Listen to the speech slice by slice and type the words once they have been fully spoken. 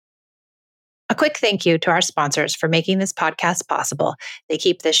quick thank you to our sponsors for making this podcast possible. They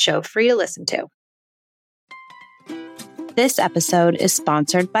keep this show free to listen to. This episode is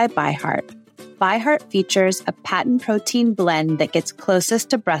sponsored by ByHeart. ByHeart features a patent protein blend that gets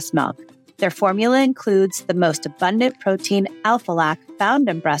closest to breast milk. Their formula includes the most abundant protein, alpha-lac, found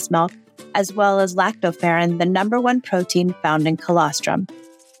in breast milk, as well as lactoferrin, the number one protein found in colostrum.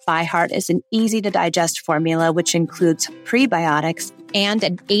 ByHeart is an easy-to-digest formula which includes prebiotics and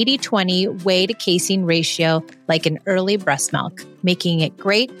an 80-20 whey to casein ratio like in early breast milk, making it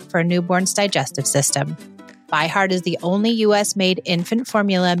great for a newborn's digestive system. ByHeart is the only U.S.-made infant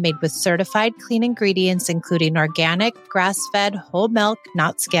formula made with certified clean ingredients, including organic, grass-fed, whole milk,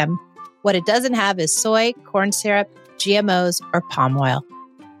 not skim. What it doesn't have is soy, corn syrup, GMOs, or palm oil.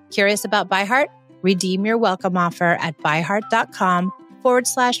 Curious about ByHeart? Redeem your welcome offer at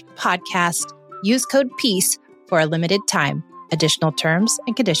byheart.com/podcast. Use code PEACE for a limited time. Additional terms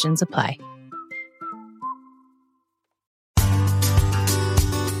and conditions apply.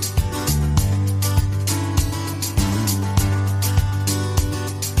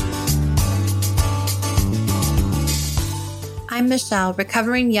 I'm Michelle,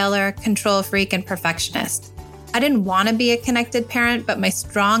 recovering yeller, control freak, and perfectionist. I didn't want to be a connected parent, but my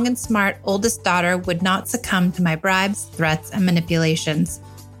strong and smart oldest daughter would not succumb to my bribes, threats, and manipulations.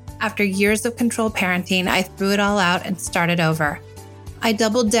 After years of control parenting, I threw it all out and started over. I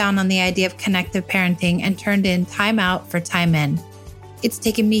doubled down on the idea of connected parenting and turned in time out for time in. It's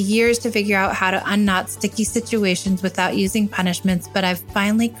taken me years to figure out how to unknot sticky situations without using punishments, but I've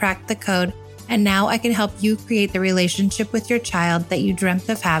finally cracked the code. And now I can help you create the relationship with your child that you dreamt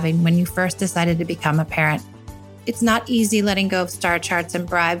of having when you first decided to become a parent. It's not easy letting go of star charts and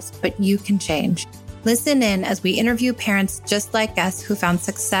bribes, but you can change. Listen in as we interview parents just like us who found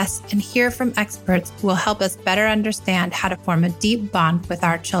success and hear from experts who will help us better understand how to form a deep bond with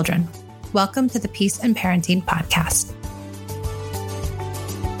our children. Welcome to the Peace and Parenting Podcast.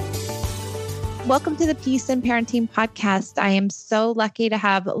 Welcome to the Peace and Parenting Podcast. I am so lucky to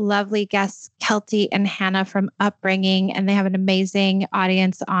have lovely guests, Kelty and Hannah from Upbringing, and they have an amazing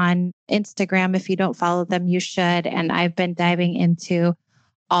audience on Instagram. If you don't follow them, you should. And I've been diving into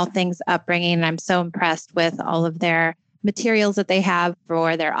all things upbringing, and I'm so impressed with all of their materials that they have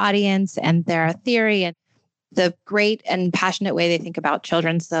for their audience and their theory and the great and passionate way they think about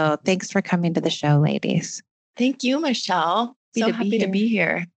children. So thanks for coming to the show, ladies. Thank you, Michelle. So happy to be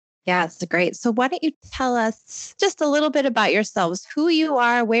here. Yeah, it's great. So why don't you tell us just a little bit about yourselves, who you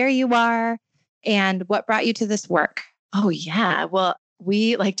are, where you are, and what brought you to this work? Oh, yeah. Well,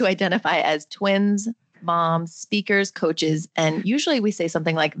 we like to identify as twins, moms, speakers, coaches, and usually we say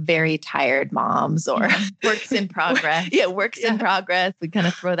something like very tired moms or works in progress. Works in progress. We kind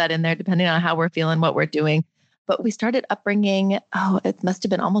of throw that in there depending on how we're feeling, what we're doing. But we started Upbringing, it must have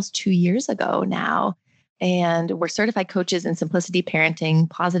been almost 2 years ago now. And we're certified coaches in simplicity parenting,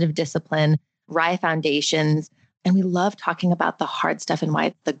 positive discipline, RIE foundations. And we love talking about the hard stuff and why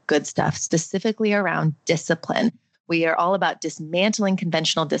it's the good stuff, specifically around discipline. We are all about dismantling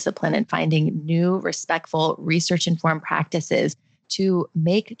conventional discipline and finding new, respectful, research-informed practices to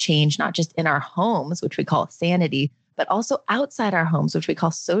make change, not just in our homes, which we call sanity, but also outside our homes, which we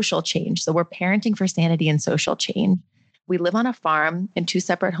call social change. So we're parenting for sanity and social change. We live on a farm in 2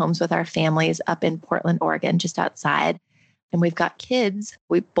 separate homes with our families up in Portland, Oregon, just outside. And we've got kids.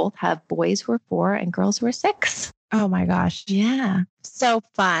 We both have boys who are 4 and girls who are 6. Oh my gosh. Yeah. So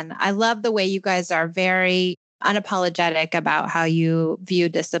fun. I love the way you guys are very unapologetic about how you view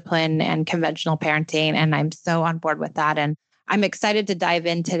discipline and conventional parenting. And I'm so on board with that. And I'm excited to dive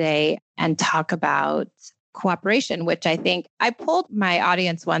in today and talk about cooperation, which I think I polled my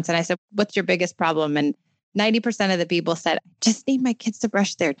audience once and I said, what's your biggest problem? And 90% of the people said, I just need my kids to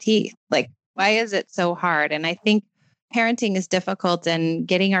brush their teeth. Like, why is it so hard? And I think parenting is difficult and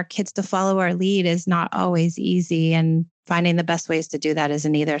getting our kids to follow our lead is not always easy. And finding the best ways to do that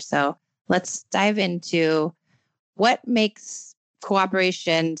isn't either. So let's dive into what makes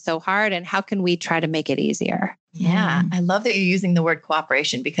cooperation so hard and how can we try to make it easier? Yeah, I love that you're using the word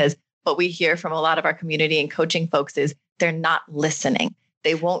cooperation because what we hear from a lot of our community and coaching folks is they're not listening.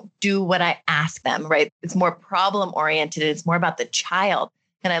 They won't do what I ask them, right? It's more problem oriented. It's more about the child.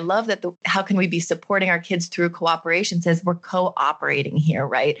 And I love that how can we be supporting our kids through cooperation says we're cooperating here,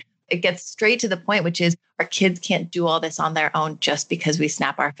 right? It gets straight to the point, which is our kids can't do all this on their own just because we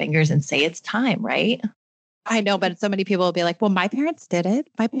snap our fingers and say it's time, right? I know, but so many people will be like, well, my parents did it.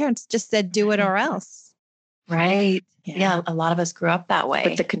 My parents just said, do it or else. Right. Yeah. A lot of us grew up that way.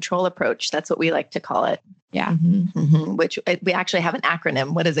 With the control approach. That's what we like to call it. Yeah. Mm-hmm. Mm-hmm. Which we actually have an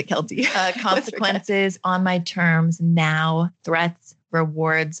acronym. What is it, Kelty? Consequences on my terms, now, threats,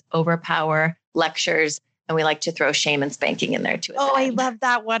 rewards, overpower, lectures, and we like to throw shame and spanking in there too. Oh, I love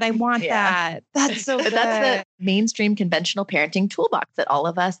that one. I want that. That's so good. That's the mainstream conventional parenting toolbox that all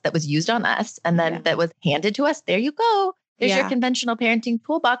of us, that was used on us and then that was handed to us. There you go. There's your conventional parenting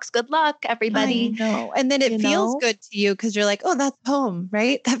toolbox. Good luck, everybody. I know. And then it feels good to you because you're like, oh, that's home,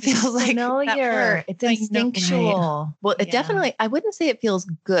 right? That feels like familiar. It's instinctual. Right. Well, it definitely, I wouldn't say it feels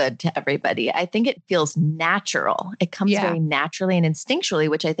good to everybody. I think it feels natural. It comes very naturally and instinctually,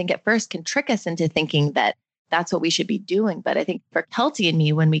 which I think at first can trick us into thinking that that's what we should be doing. But I think for Kelty and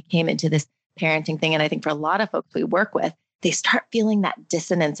me, when we came into this parenting thing, and I think for a lot of folks we work with, they start feeling that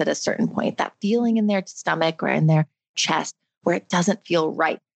dissonance at a certain point, that feeling in their stomach or in their chest where it doesn't feel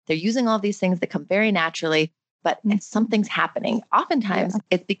right. They're using all these things that come very naturally, but something's happening. Oftentimes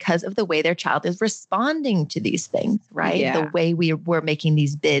it's because of the way their child is responding to these things, right? Yeah. The way we're making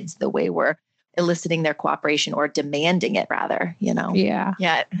these bids, the way we're eliciting their cooperation or demanding it rather, Yeah.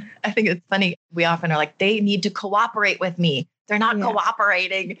 Yeah. I think it's funny. We often are like, they need to cooperate with me. They're not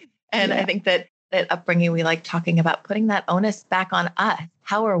cooperating. And I think that upbringing, we like talking about putting that onus back on us.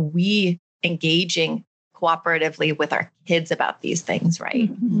 How are we engaging cooperatively with our kids about these things,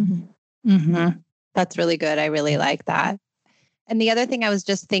 right? Mm-hmm. Mm-hmm. That's really good. I really like that. And the other thing I was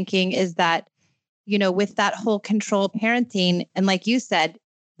just thinking is that, with that whole control parenting, and like you said,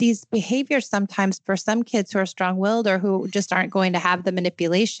 these behaviors sometimes for some kids who are strong-willed or who just aren't going to have the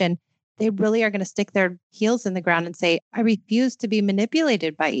manipulation, they really are going to stick their heels in the ground and say, I refuse to be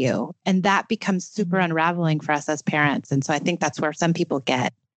manipulated by you. And that becomes super unraveling for us as parents. And so I think that's where some people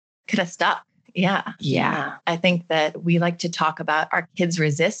get kind of stuck. Yeah. I think that we like to talk about our kids'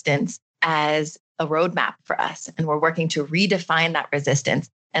 resistance as a roadmap for us. And we're working to redefine that resistance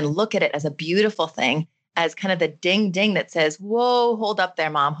and look at it as a beautiful thing, as kind of the ding ding that says, whoa, hold up there,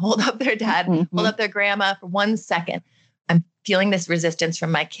 mom, hold up there, dad, hold up there, grandma for 1 second. I'm feeling this resistance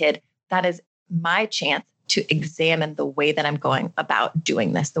from my kid. That is my chance to examine the way that I'm going about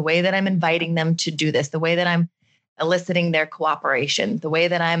doing this, the way that I'm inviting them to do this, the way that I'm eliciting their cooperation, the way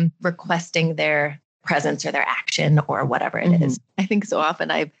that I'm requesting their presence or their action or whatever it is. I think so often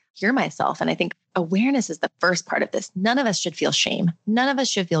I hear myself, and I think awareness is the first part of this. None of us should feel shame. None of us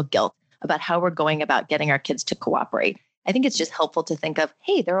should feel guilt about how we're going about getting our kids to cooperate. I think it's just helpful to think of,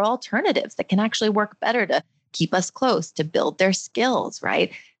 hey, there are alternatives that can actually work better to keep us close, to build their skills,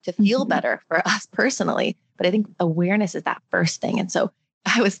 right? To feel better for us personally. But I think awareness is that first thing. And so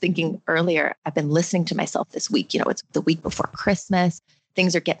I was thinking earlier, I've been listening to myself this week. It's the week before Christmas.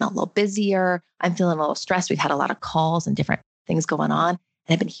 Things are getting a little busier. I'm feeling a little stressed. We've had a lot of calls and different things going on.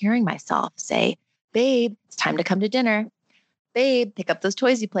 And I've been hearing myself say, babe, it's time to come to dinner. Babe, pick up those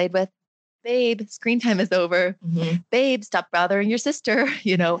toys you played with. Babe, screen time is over. Babe, stop bothering your sister.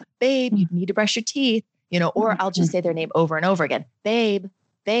 Babe, you need to brush your teeth. Or I'll just say their name over and over again. Babe,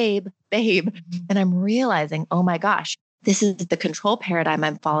 babe, babe. And I'm realizing, oh my gosh, this is the control paradigm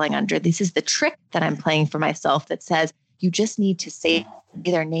I'm falling under. This is the trick that I'm playing for myself that says you just need to say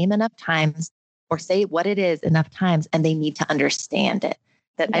their name enough times or say what it is enough times, and they need to understand it.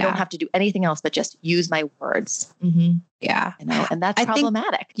 That I don't have to do anything else but just use my words. Yeah. And that's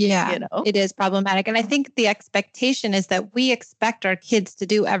problematic. It is problematic. And I think the expectation is that we expect our kids to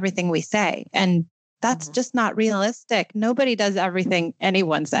do everything we say. And that's just not realistic. Nobody does everything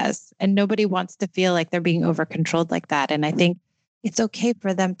anyone says, and nobody wants to feel like they're being over controlled like that. And I think it's okay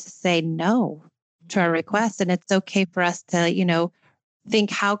for them to say no to our request. And it's okay for us to,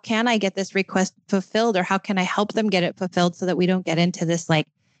 think, how can I get this request fulfilled, or how can I help them get it fulfilled so that we don't get into this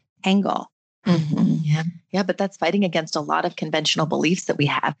angle. Yeah. But that's fighting against a lot of conventional beliefs that we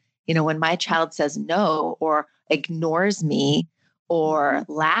have. When my child says no or ignores me, or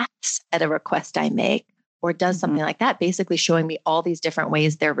laughs at a request I make, or does something like that, basically showing me all these different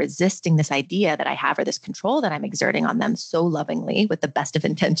ways they're resisting this idea that I have, or this control that I'm exerting on them so lovingly with the best of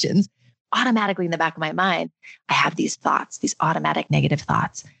intentions. Automatically in the back of my mind, I have these thoughts, these automatic negative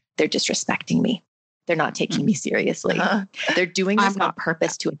thoughts. They're disrespecting me. They're not taking me seriously. They're doing this on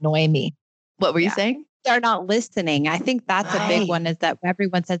purpose to annoy me. What were you saying? They're not listening. I think that's a big one, is that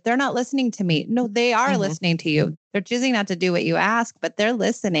everyone says they're not listening to me. No, they are listening to you. They're choosing not to do what you ask, but they're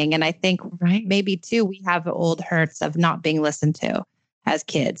listening. And I think maybe too, we have old hurts of not being listened to as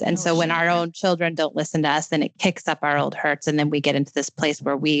kids. And so when our own children don't listen to us, then it kicks up our old hurts. And then we get into this place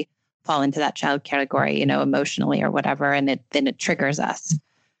where we fall into that child category, emotionally or whatever. And then it triggers us.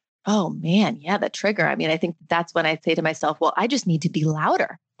 Oh man. Yeah. The trigger. I mean, I think that's when I say to myself, well, I just need to be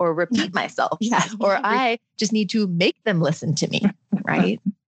louder or repeat myself, or I just need to make them listen to me. Right.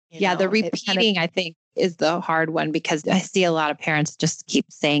 The repeating, I think, is the hard one, because I see a lot of parents just keep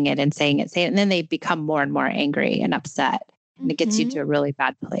saying it and saying it. And then they become more and more angry and upset, and it gets you to a really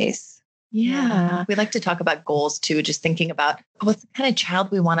bad place. Yeah. We like to talk about goals too, just thinking about what's the kind of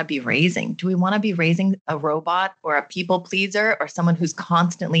child we want to be raising. Do we want to be raising a robot or a people pleaser or someone who's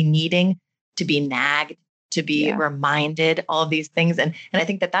constantly needing to be nagged, to be reminded, all of these things? And I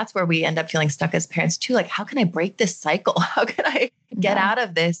think that that's where we end up feeling stuck as parents too. Like, how can I break this cycle? How can I get out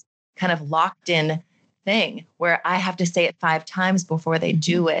of this kind of locked in thing where I have to say it 5 times before they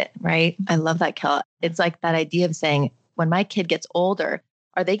do it, right? I love that, Kel. It's like that idea of saying, when my kid gets older,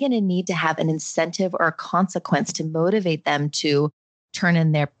 are they going to need to have an incentive or a consequence to motivate them to turn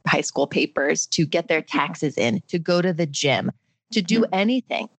in their high school papers, to get their taxes in, to go to the gym, to do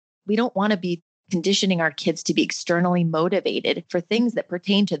anything? We don't want to be conditioning our kids to be externally motivated for things that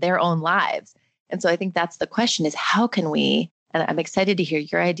pertain to their own lives. And so I think that's the question, is how can we, and I'm excited to hear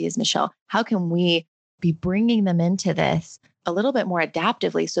your ideas, Michelle, how can we be bringing them into this a little bit more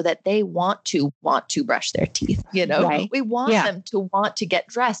adaptively so that they want to brush their teeth, right? We want them to want to get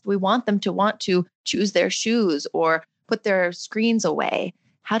dressed. We want them to want to choose their shoes or put their screens away.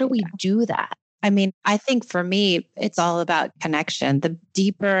 How do we do that? I mean, I think for me, it's all about connection. The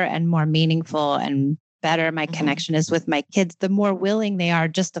deeper and more meaningful and better my connection is with my kids, the more willing they are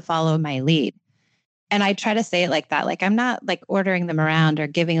just to follow my lead. And I try to say it like that. Like, I'm not like ordering them around or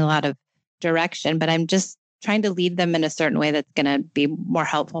giving a lot of direction, but I'm just trying to lead them in a certain way that's going to be more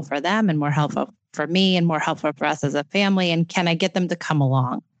helpful for them and more helpful for me and more helpful for us as a family. And can I get them to come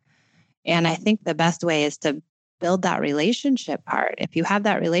along? And I think the best way is to build that relationship part. If you have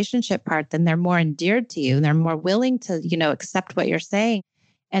that relationship part, then they're more endeared to you. They're more willing to, accept what you're saying.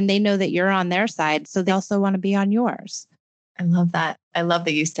 And they know that you're on their side. So they also want to be on yours. I love that. I love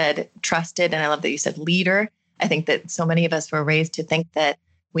that you said trusted. And I love that you said leader. I think that so many of us were raised to think that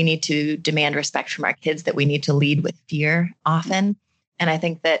we need to demand respect from our kids, that we need to lead with fear often. And I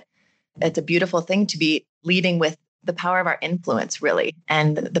think that it's a beautiful thing to be leading with the power of our influence, really,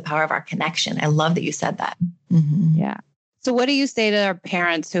 and the power of our connection. I love that you said that. Yeah. So what do you say to our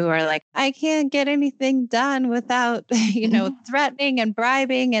parents who are like, I can't get anything done without, threatening and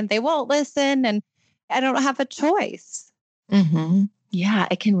bribing, and they won't listen, and I don't have a choice? Yeah,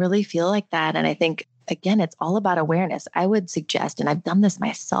 it can really feel like that. And I think, again, it's all about awareness. I would suggest, and I've done this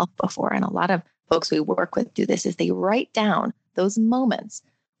myself before, and a lot of folks we work with do this, is they write down those moments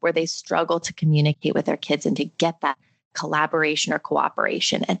where they struggle to communicate with their kids and to get that collaboration or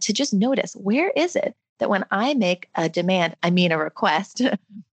cooperation, and to just notice, where is it that when I make a demand, a request,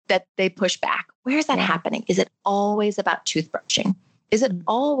 that they push back? Where is that happening? Is it always about toothbrushing? Is it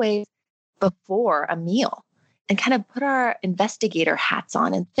always before a meal? And kind of put our investigator hats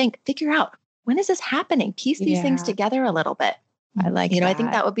on and figure out, when is this happening? Piece these things together a little bit. I like that. I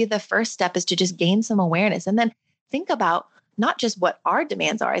think that would be the first step, is to just gain some awareness and then think about not just what our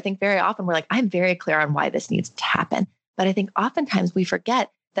demands are. I think very often we're like, I'm very clear on why this needs to happen. But I think oftentimes we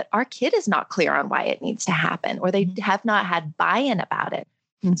forget that our kid is not clear on why it needs to happen, or they have not had buy-in about it.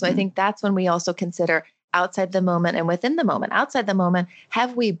 So I think that's when we also consider outside the moment and within the moment. Outside the moment,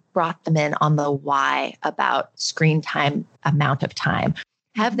 have we brought them in on the why about screen time, amount of time?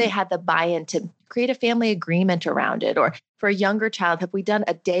 Have they had the buy-in to create a family agreement around it? Or for a younger child, have we done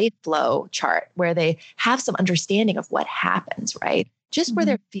a day flow chart where they have some understanding of what happens, right? Just where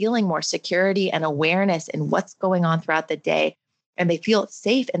they're feeling more security and awareness in what's going on throughout the day, and they feel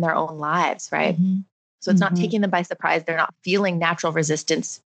safe in their own lives, right? So it's not taking them by surprise. They're not feeling natural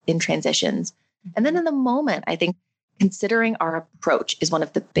resistance in transitions. And then in the moment, I think considering our approach is one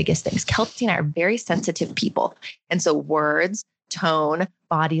of the biggest things. Kelsey and I are very sensitive people. And so words, tone,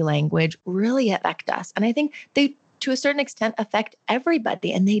 body language really affect us. And I think they, to a certain extent, affect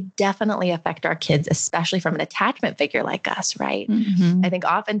everybody. And they definitely affect our kids, especially from an attachment figure like us, right? I think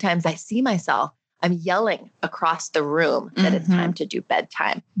oftentimes I see myself, I'm yelling across the room that it's time to do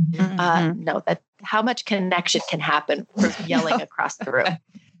bedtime. No, that how much connection can happen from yelling across the room.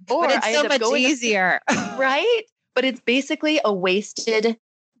 Or but it's so much easier. Right? But it's basically a wasted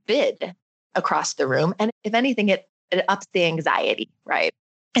bid across the room. And if anything, it ups the anxiety, right?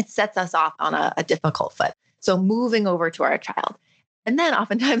 It sets us off on a difficult foot. So moving over to our child. And then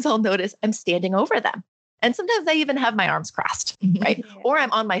oftentimes I'll notice I'm standing over them. And sometimes I even have my arms crossed, right? Or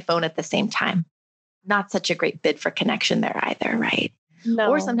I'm on my phone at the same time. Not such a great bid for connection there either, right?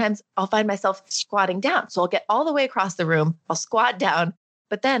 No. Or sometimes I'll find myself squatting down. So I'll get all the way across the room. I'll squat down,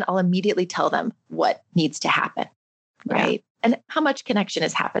 but then I'll immediately tell them what needs to happen, right? And how much connection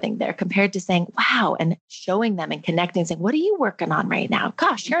is happening there compared to saying, wow, and showing them and connecting, saying, what are you working on right now?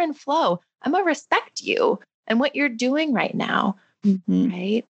 Gosh, you're in flow. I'm going to respect you and what you're doing right now,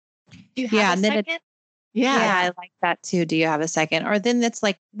 right? Do you have a second? Yeah. I like that too. Do you have a second? Or then it's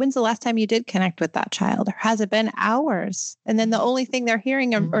like, when's the last time you did connect with that child? Or has it been hours? And then the only thing they're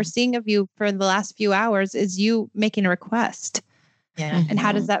hearing or seeing of you for the last few hours is you making a request. Yeah. And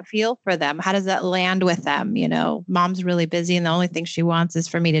how does that feel for them? How does that land with them? You know, mom's really busy and the only thing she wants is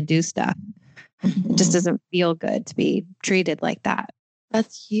for me to do stuff. It just doesn't feel good to be treated like that.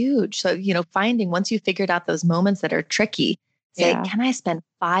 That's huge. So, finding once you figured out those moments that are tricky, say, can I spend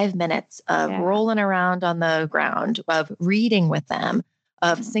 5 minutes of rolling around on the ground, of reading with them,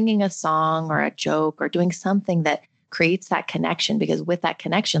 of singing a song or a joke or doing something that creates that connection? Because with that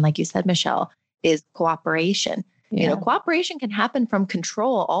connection, like you said, Michelle, is cooperation. Cooperation can happen from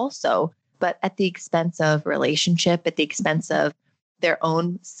control also, but at the expense of relationship, at the expense of their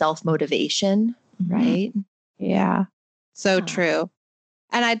own self-motivation, right? Yeah. So true.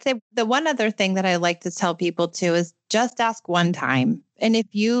 And I'd say the one other thing that I like to tell people too is just ask one time. And if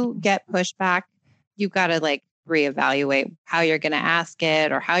you get pushback, you've got to reevaluate how you're going to ask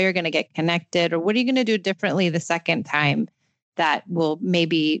it or how you're going to get connected or what are you going to do differently the second time that will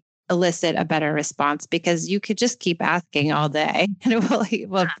maybe elicit a better response, because you could just keep asking all day and it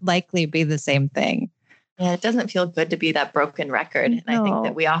will likely be the same thing. Yeah, it doesn't feel good to be that broken record. And I think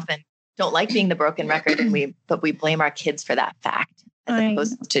that we often don't like being the broken record but we blame our kids for that fact, as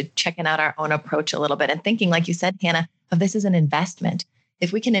opposed to checking out our own approach a little bit and thinking, like you said, Hannah, of this is an investment.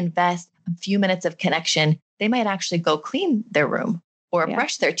 If we can invest a few minutes of connection, they might actually go clean their room or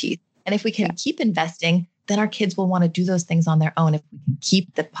brush their teeth. And if we can keep investing, then our kids will want to do those things on their own. If we can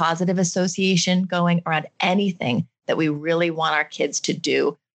keep the positive association going around anything that we really want our kids to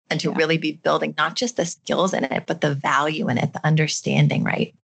do and to really be building not just the skills in it, but the value in it, the understanding,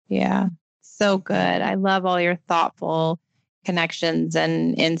 right? Yeah. So good. I love all your thoughtful connections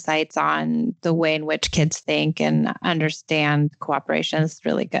and insights on the way in which kids think and understand cooperation. It's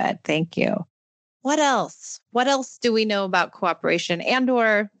really good. Thank you. What else? What else do we know about cooperation and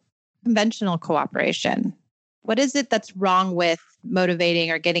or conventional cooperation? What is it that's wrong with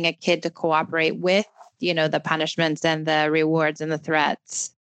motivating or getting a kid to cooperate with, the punishments and the rewards and the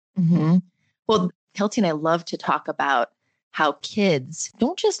threats? Mm-hmm. Well, Kelty and I love to talk about how kids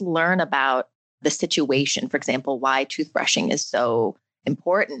don't just learn about the situation, for example, why toothbrushing is so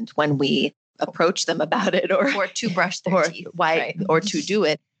important when we approach them about it or to brush their teeth, or to do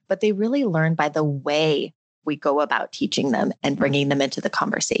it, but they really learn by the way we go about teaching them and bringing them into the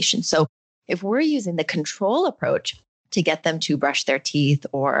conversation. So if we're using the control approach to get them to brush their teeth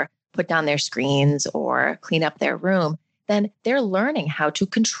or put down their screens or clean up their room, then they're learning how to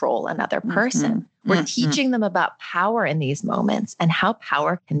control another person. We're teaching them about power in these moments and how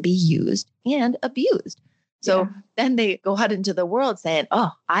power can be used and abused. So then they go out into the world saying,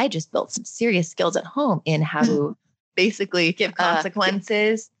 oh, I just built some serious skills at home in how to basically give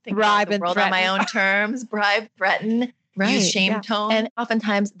consequences, bribe the and world threaten. on my own terms, bribe, threaten, use shame tone. And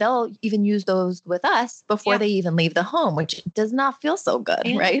oftentimes they'll even use those with us before they even leave the home, which does not feel so good,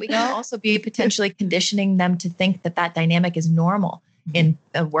 right? We can also be potentially conditioning them to think that dynamic is normal in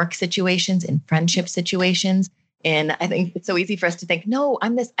work situations, in friendship situations. And I think it's so easy for us to think, no,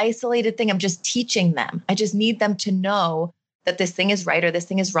 I'm this isolated thing. I'm just teaching them. I just need them to know that this thing is right or this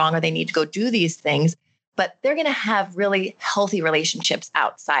thing is wrong, or they need to go do these things. But they're going to have really healthy relationships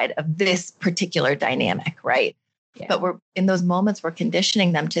outside of this particular dynamic, right? Yeah. But we're in those moments, we're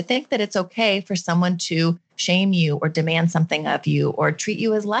conditioning them to think that it's okay for someone to shame you or demand something of you or treat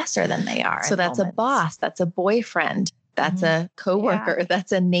you as lesser than they are. So that's a boss, that's a boyfriend, that's a coworker,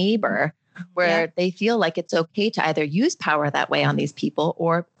 that's a neighbor, where they feel like it's okay to either use power that way on these people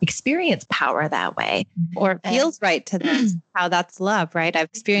or experience power that way. Or it feels right to them, how that's love, right? I've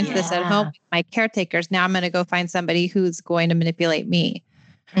experienced this at home with my caretakers. Now I'm going to go find somebody who's going to manipulate me.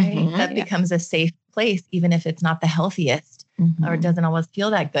 Right? That becomes a safe place, even if it's not the healthiest or it doesn't always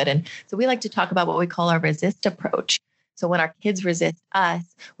feel that good. And so we like to talk about what we call our resist approach. So when our kids resist us,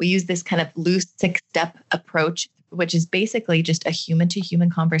 we use this kind of loose 6-step approach, which is basically just a human to human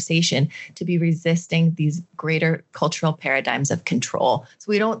conversation to be resisting these greater cultural paradigms of control. So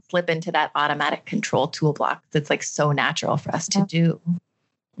we don't slip into that automatic control toolbox that's like so natural for us to do.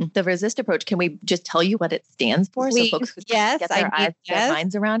 The resist approach, can we just tell you what it stands for? So folks could get their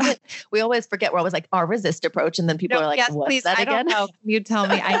minds around it. We always forget. We're always like, our resist approach. And then people are like, what's please, that again? Don't know. You tell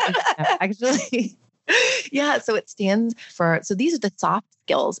me. I need to know, actually. So it stands for, so these are the soft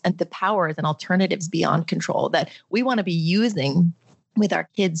skills and the powers and alternatives beyond control that we want to be using with our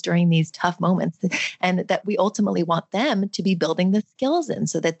kids during these tough moments, and that we ultimately want them to be building the skills in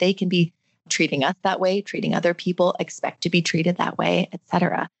so that they can be treating us that way, treating other people, expect to be treated that way, et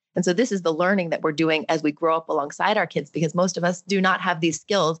cetera. And so this is the learning that we're doing as we grow up alongside our kids, because most of us do not have these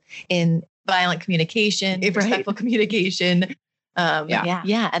skills in violent communication, respectful communication.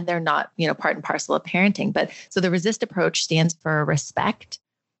 Yeah. And they're not, part and parcel of parenting. But so the RESIST approach stands for respect,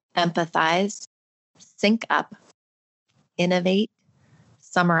 empathize, sync up, innovate,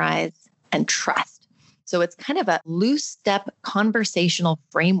 summarize, and trust. So it's kind of a loose step conversational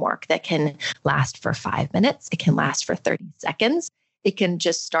framework that can last for 5 minutes. It can last for 30 seconds. It can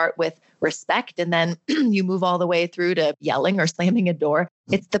just start with respect and then you move all the way through to yelling or slamming a door.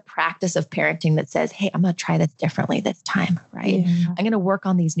 It's the practice of parenting that says, hey, I'm going to try this differently this time, right? Yeah. I'm going to work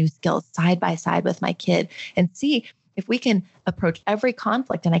on these new skills side by side with my kid and see if we can approach every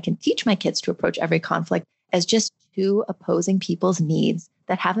conflict. And I can teach my kids to approach every conflict as just two opposing people's needs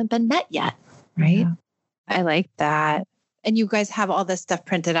that haven't been met yet, right? Yeah. I like that. And you guys have all this stuff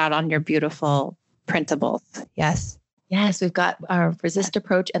printed out on your beautiful printables. Yes. Yes, we've got our RESIST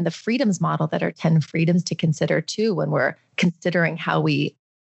approach and the freedoms model that are 10 freedoms to consider too when we're considering how we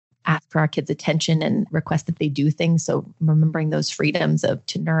ask for our kids' attention and request that they do things. So remembering those freedoms of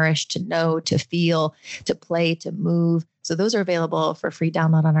to nourish, to know, to feel, to play, to move. So those are available for free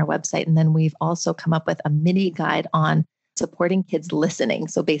download on our website. And then we've also come up with a mini guide on supporting kids listening.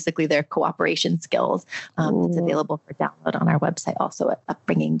 So basically their cooperation skills. It's available for download on our website also at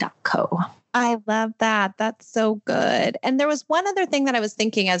upbringing.co. I love that. That's so good. And there was one other thing that I was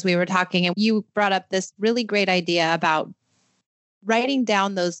thinking as we were talking, and you brought up this really great idea about writing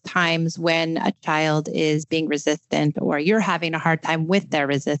down those times when a child is being resistant or you're having a hard time with their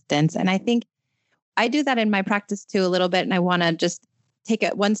resistance. And I think I do that in my practice too a little bit. And I want to just take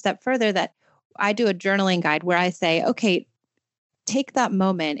it one step further that I do a journaling guide where I say, okay, take that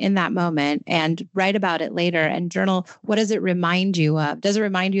moment in that moment and write about it later and journal. What does it remind you of? Does it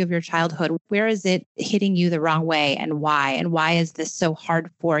remind you of your childhood? Where is it hitting you the wrong way and why? And why is this so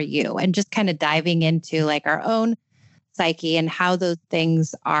hard for you? And just kind of diving into like our own psyche and how those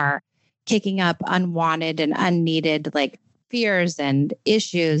things are kicking up unwanted and unneeded like fears and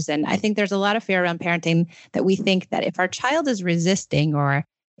issues. And I think there's a lot of fear around parenting that we think that if our child is resisting or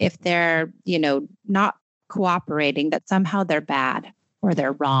if they're, not cooperating, that somehow they're bad or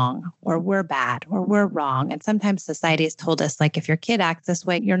they're wrong or we're bad or we're wrong. And sometimes society has told us, like, if your kid acts this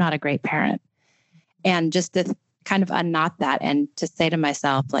way, you're not a great parent. And just to kind of unknot that and to say to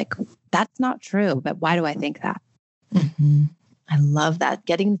myself, like, that's not true, but why do I think that? Mm-hmm. I love that.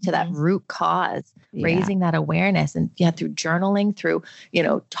 Getting to that root cause, raising that awareness and through journaling, through,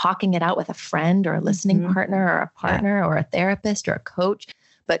 talking it out with a friend or a listening partner or a partner or a therapist or a coach,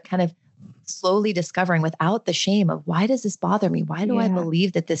 but kind of slowly discovering without the shame of why does this bother me? Why do I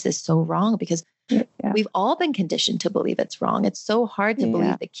believe that this is so wrong? Because we've all been conditioned to believe it's wrong. It's so hard to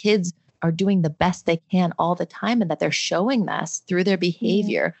believe that kids are doing the best they can all the time and that they're showing us through their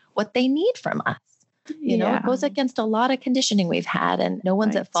behavior what they need from us. It goes against a lot of conditioning we've had and no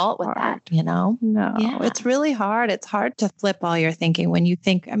one's at fault with that, No, it's really hard. It's hard to flip all your thinking when you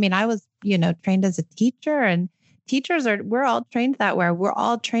think, I was, trained as a teacher and we're all trained that way. We're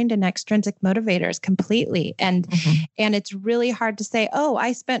all trained in extrinsic motivators completely. And it's really hard to say, oh,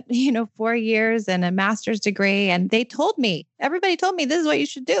 I spent, 4 years and a master's degree and everybody told me this is what you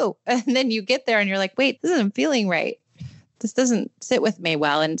should do. And then you get there and you're like, wait, this isn't feeling right. This doesn't sit with me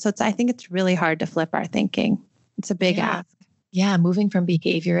well. And so I think it's really hard to flip our thinking. It's a big ask. Yeah. Moving from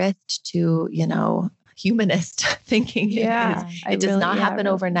behaviorist to, humanist thinking. It does not happen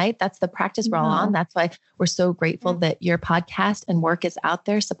overnight. That's the practice we're all on. That's why we're so grateful that your podcast and work is out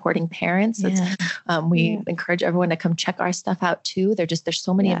there supporting parents. We encourage everyone to come check our stuff out too. There's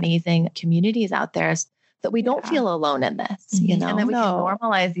so many amazing communities out there that we don't feel alone in this, and that we can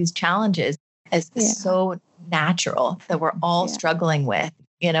normalize these challenges as so natural that we're all struggling with,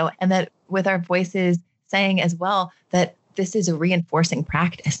 and that with our voices saying as well that this is a reinforcing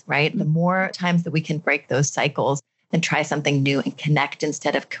practice, right? The more times that we can break those cycles and try something new and connect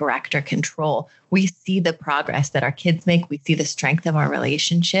instead of correct or control, we see the progress that our kids make. We see the strength of our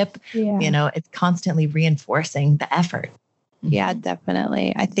relationship. It's constantly reinforcing the effort. Yeah,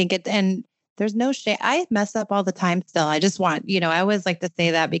 definitely. I think and there's no shame. I mess up all the time still. I just want, I always like to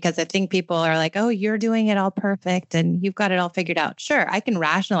say that because I think people are like, oh, you're doing it all perfect and you've got it all figured out. Sure, I can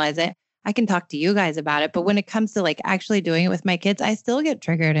rationalize it. I can talk to you guys about it. But when it comes to like actually doing it with my kids, I still get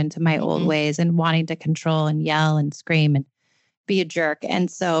triggered into my old ways and wanting to control and yell and scream and be a jerk.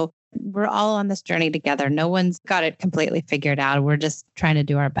 And so we're all on this journey together. No one's got it completely figured out. We're just trying to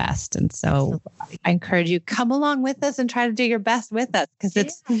do our best. And so I encourage you, come along with us and try to do your best with us because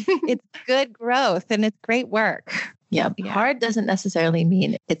it's good growth and it's great work. Yeah. Hard doesn't necessarily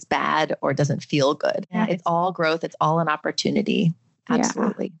mean it's bad or doesn't feel good. It's all growth. It's all an opportunity.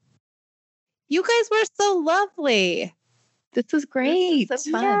 Absolutely. You guys were so lovely. This was great. This was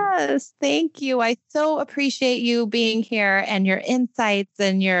so fun. Yes. Thank you. I so appreciate you being here and your insights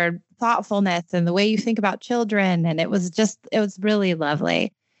and your thoughtfulness and the way you think about children. And it was really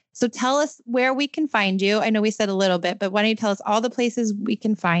lovely. So tell us where we can find you. I know we said a little bit, but why don't you tell us all the places we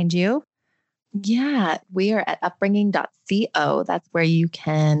can find you? Yeah, we are at upbringing.co. That's where you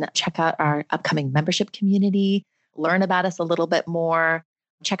can check out our upcoming membership community, learn about us a little bit more,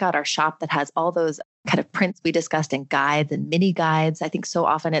 check out our shop that has all those kind of prints we discussed and guides and mini guides. I think so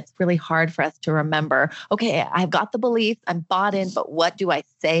often it's really hard for us to remember, okay, I've got the belief, I'm bought in, but what do I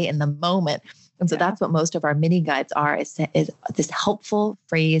say in the moment? And so that's what most of our mini guides are, is this helpful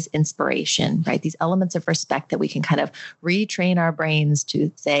phrase inspiration, right? These elements of respect that we can kind of retrain our brains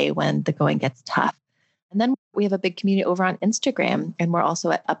to say when the going gets tough. And then we have a big community over on Instagram, and we're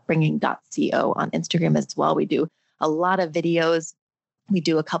also at upbringing.co on Instagram as well. We do a lot of videos. We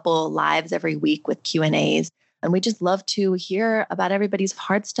do a couple lives every week with Q&As. And we just love to hear about everybody's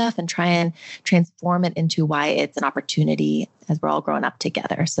hard stuff and try and transform it into why it's an opportunity as we're all growing up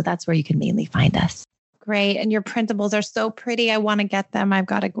together. So that's where you can mainly find us. Great. And your printables are so pretty. I want to get them. I've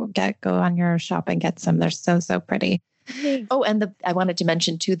got to go on your shop and get some. They're so, so pretty. Oh, and I wanted to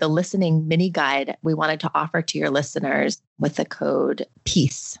mention too, the listening mini guide we wanted to offer to your listeners with the code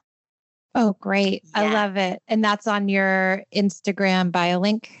PEACE. Oh, great. Yeah. I love it. And that's on your Instagram bio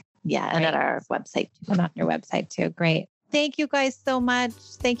link. Yeah, and at our website too. And on your website too. Great. Thank you guys so much.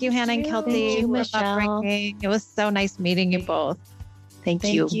 Thank you, Hannah and Kelty. Thank you, Michelle. It was so nice meeting you both. Thank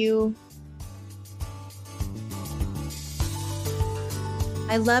you.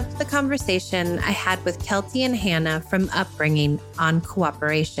 I loved the conversation I had with Kelty and Hannah from Upbringing on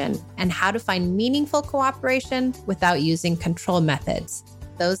cooperation and how to find meaningful cooperation without using control methods.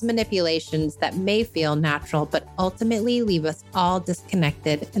 Those manipulations that may feel natural, but ultimately leave us all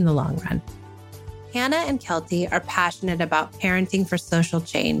disconnected in the long run. Hannah and Kelty are passionate about parenting for social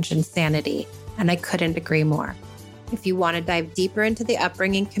change and sanity, and I couldn't agree more. If you want to dive deeper into the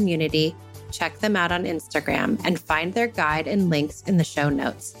Upbringing community, check them out on Instagram and find their guide and links in the show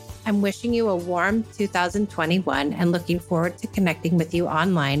notes. I'm wishing you a warm 2021 and looking forward to connecting with you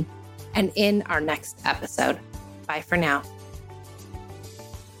online and in our next episode. Bye for now.